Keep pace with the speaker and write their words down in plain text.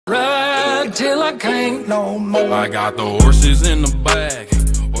Ride till I can't no more. I got the horses in the bag.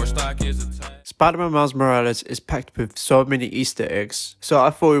 Horse stock is a tag. Spider-Man Miles Morales is packed with so many Easter eggs, so I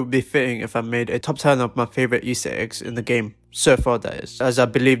thought it would be fitting if I made a top 10 of my favorite Easter eggs in the game. So far, that is, as I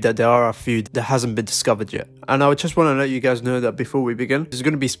believe that there are a few that hasn't been discovered yet. And I just want to let you guys know that before we begin, there's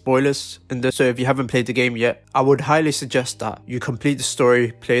going to be spoilers in this, so if you haven't played the game yet, I would highly suggest that you complete the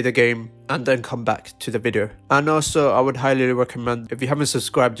story, play the game, and then come back to the video. And also, I would highly recommend, if you haven't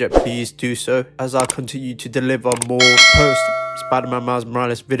subscribed yet, please do so, as I'll continue to deliver more post Spider-Man Miles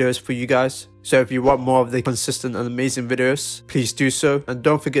Morales videos for you guys. So if you want more of the consistent and amazing videos, please do so, and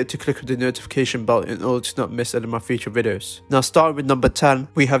don't forget to click on the notification bell in order to not miss any of my future videos. Now, starting with number 10,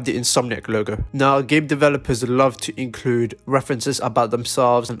 we have the Insomniac logo. Now, game developers love to include references about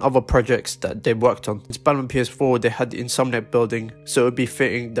themselves and other projects that they worked on. In Spider-Man PS4, they had the Insomniac building, so it would be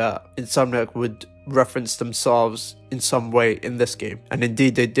fitting that Insomniac would reference themselves in some way in this game, and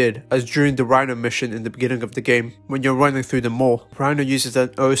indeed they did, as during the Rhino mission in the beginning of the game, when you're running through the mall, Rhino uses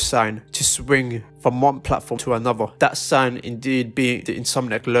an O sign to swing from one platform to another, that sign indeed being the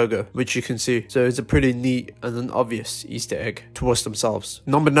Insomniac logo, which you can see. So it's a pretty neat and an obvious Easter egg towards themselves.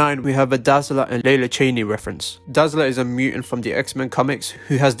 Number 9, we have a Dazzler and Layla Cheney reference. Dazzler is a mutant from the X-Men comics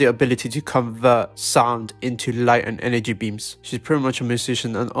who has the ability to convert sound into light and energy beams. She's pretty much a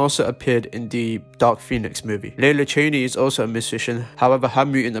musician and also appeared in the Dark Phoenix movie. Layla Cheney is also a musician, however her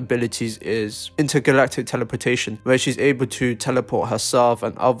mutant abilities is intergalactic teleportation, where she's able to teleport herself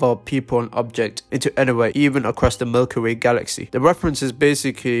and other people and objects into anywhere, even across the Milky Way galaxy. The reference is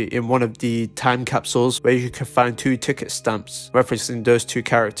basically in one of the time capsules where you can find 2 ticket stamps referencing those 2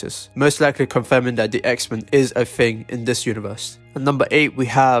 characters, most likely confirming that the X-Men is a thing in this universe. And number 8, we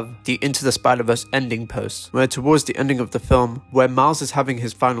have the Into the Spider-Verse ending pose, where towards the ending of the film, where Miles is having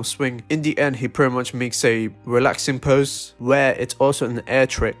his final swing, in the end he pretty much makes a relaxing pose, where it's also an air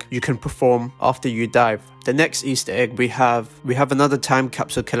trick you can perform after you dive. The next Easter egg we have another time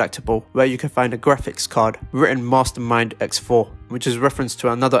capsule collectible, where you can find a graphics card written Mastermind X4, which is reference to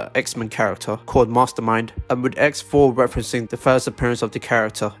another X-Men character called Mastermind, and with X4 referencing the first appearance of the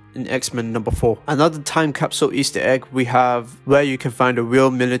character in X-Men number 4. Another time capsule Easter egg we have where you can find a real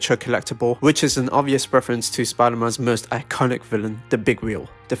miniature collectible, which is an obvious reference to Spider-Man's most iconic villain, the Big Wheel.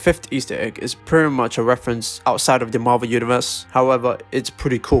 The 5th Easter egg is pretty much a reference outside of the Marvel Universe, however it's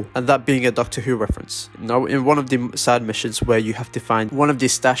pretty cool, and that being a Doctor Who reference. Now, in one of the side missions where you have to find one of the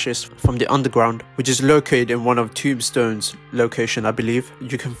stashes from the underground, which is located in one of Tombstone's location, I believe,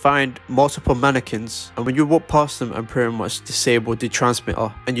 you can find multiple mannequins, and when you walk past them and pretty much disable the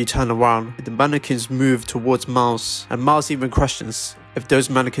transmitter and you turn around, the mannequins move towards Miles, and Miles even questions if those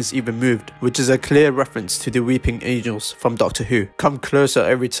mannequins even moved, which is a clear reference to the Weeping Angels from Doctor Who. Come closer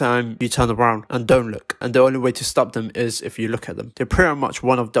every time you turn around and don't look, and the only way to stop them is if you look at them. They're pretty much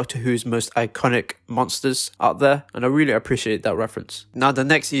one of Doctor Who's most iconic monsters out there, and I really appreciate that reference. Now, the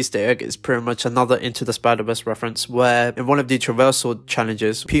next Easter egg is pretty much another Into the Spider-Verse reference, where in one of the traversal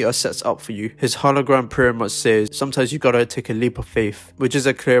challenges Peter sets up for you, his hologram pretty much says, sometimes you gotta take a leap of faith, which is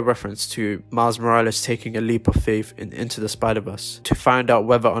a clear reference to Miles Morales taking a leap of faith in Into the Spider-Verse to find out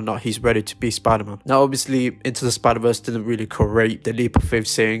whether or not he's ready to be Spider-Man. Now, obviously, Into the Spider-Verse didn't really create the leap of faith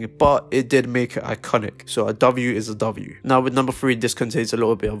saying, but it did make it iconic. So a W is a W. Now, with number 3, this contains a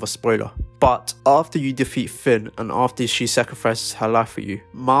little bit of a spoiler. But after you defeat Finn and after she sacrifices her life for you,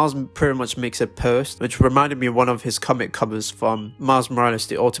 Miles pretty much makes a post, which reminded me of one of his comic covers from Miles Morales,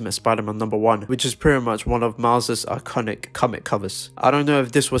 The Ultimate Spider-Man number 1, which is pretty much one of Miles's iconic comic covers. I don't know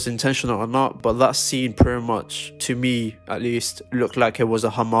if this was intentional or not, but that scene pretty much, to me at least, looked like it was a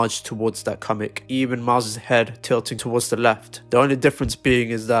homage towards that comic, even Miles's head tilting towards the left. The only difference being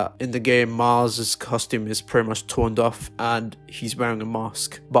is that in the game Miles's costume is pretty much torn off and he's wearing a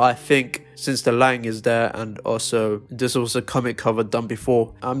mask. But I think since the lighting is there and also this was a comic cover done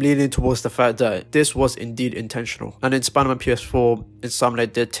before, I'm leaning towards the fact that this was indeed intentional. And in Spider-Man PS4,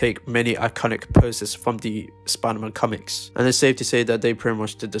 Insomniac did take many iconic poses from the Spider-Man comics, and it's safe to say that they pretty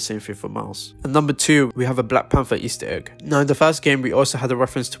much did the same thing for Miles. And number 2, we have a Black Panther Easter egg. Now, in the first game we also had a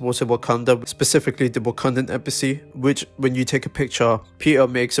reference towards Wakanda, specifically the Wakandan embassy, which when you take a picture, Peter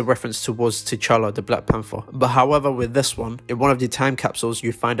makes a reference towards T'Challa, the Black Panther. But however, with this one, in one of the time capsules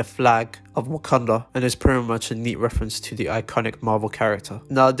you find a flag of Wakanda, and it's pretty much a neat reference to the iconic Marvel character.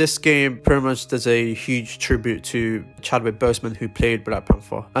 Now, this game pretty much does a huge tribute to Chadwick Boseman, who played Black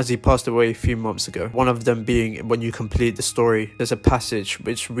Panther, as he passed away a few months ago. One of them being, when you complete the story, there's a passage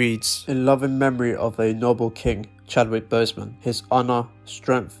which reads, "In loving memory of a noble king, Chadwick Boseman. His honor,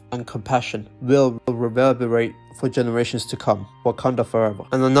 strength, and compassion will reverberate for generations to come. Wakanda forever.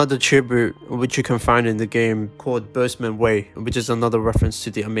 And another tribute which you can find in the game called Boseman Way, which is another reference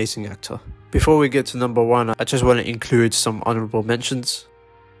to the amazing actor. Before we get to number 1, I just want to include some honorable mentions.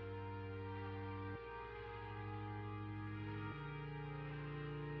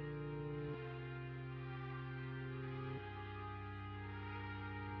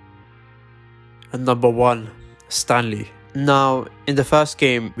 And number 1, Stan Lee. Now, in the first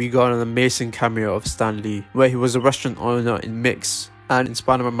game, we got an amazing cameo of Stan Lee, where he was a restaurant owner in Mix. And in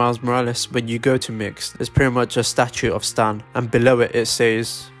Spider-Man Miles Morales, when you go to Mix, there's pretty much a statue of Stan, and below it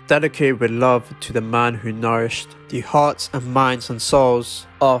says, "Dedicated with love to the man who nourished the hearts and minds and souls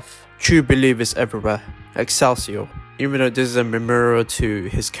of true believers everywhere. Excelsior." Even though this is a memorial to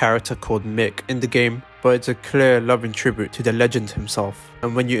his character called Mick in the game, but it's a clear loving tribute to the legend himself.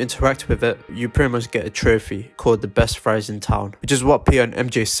 And when you interact with it, you pretty much get a trophy called the best fries in town, which is what Peter and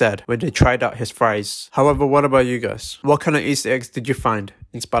MJ said when they tried out his fries. However, what about you guys? What kind of Easter eggs did you find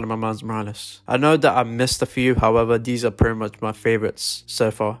in Spider-Man Miles Morales? I know that I missed a few, however, these are pretty much my favorites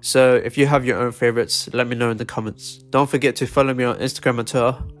so far. So if you have your own favorites, let me know in the comments. Don't forget to follow me on Instagram and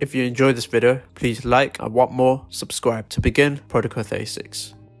Twitter. If you enjoyed this video, please like, and want more, subscribe. To begin, Protocol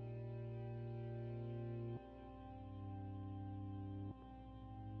 36.